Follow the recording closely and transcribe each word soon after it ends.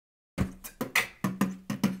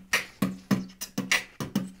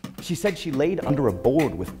She said she laid under a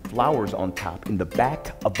board with flowers on top in the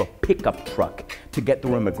back of a pickup truck to get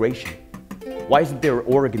through immigration. Why isn't there an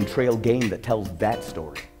Oregon Trail game that tells that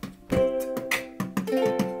story?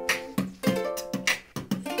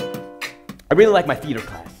 I really like my theater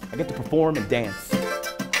class. I get to perform and dance.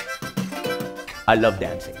 I love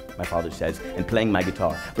dancing, my father says, and playing my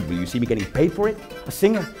guitar. But will you see me getting paid for it? A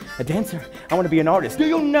singer, a dancer, I want to be an artist. Do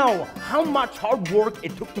you know how much hard work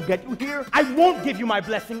it took to get you here? I won't give you my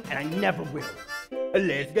blessing, and I never will.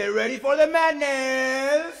 Let's get ready for the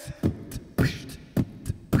madness!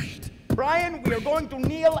 Brian, we are going to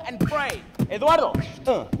kneel and pray. Eduardo,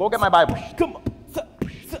 go get my Bible. Come on.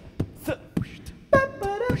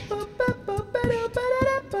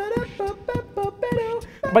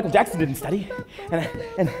 Michael Jackson didn't study,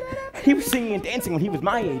 and he was singing and dancing when he was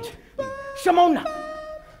my age. Shamona!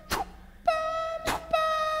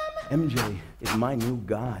 MJ is my new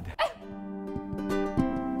god.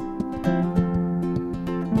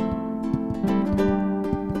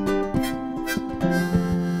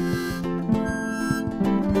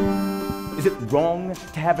 Is it wrong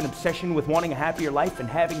to have an obsession with wanting a happier life and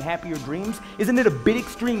having happier dreams? Isn't it a bit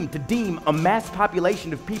extreme to deem a mass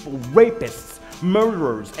population of people rapists,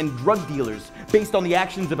 murderers, and drug dealers based on the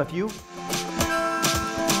actions of a few?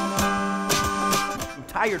 I'm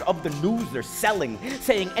tired of the news they're selling,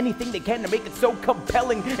 saying anything they can to make it so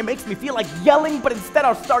compelling. It makes me feel like yelling, but instead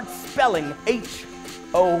I'll start spelling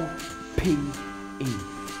H-O-P-E.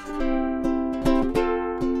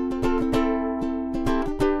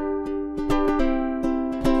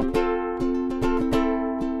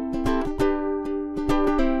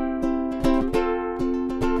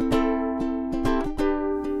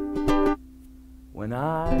 When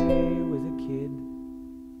I was a kid,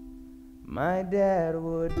 my dad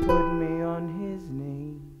would put me on his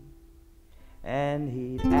knee, and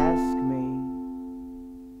he'd ask me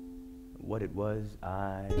what it was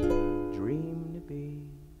I dreamed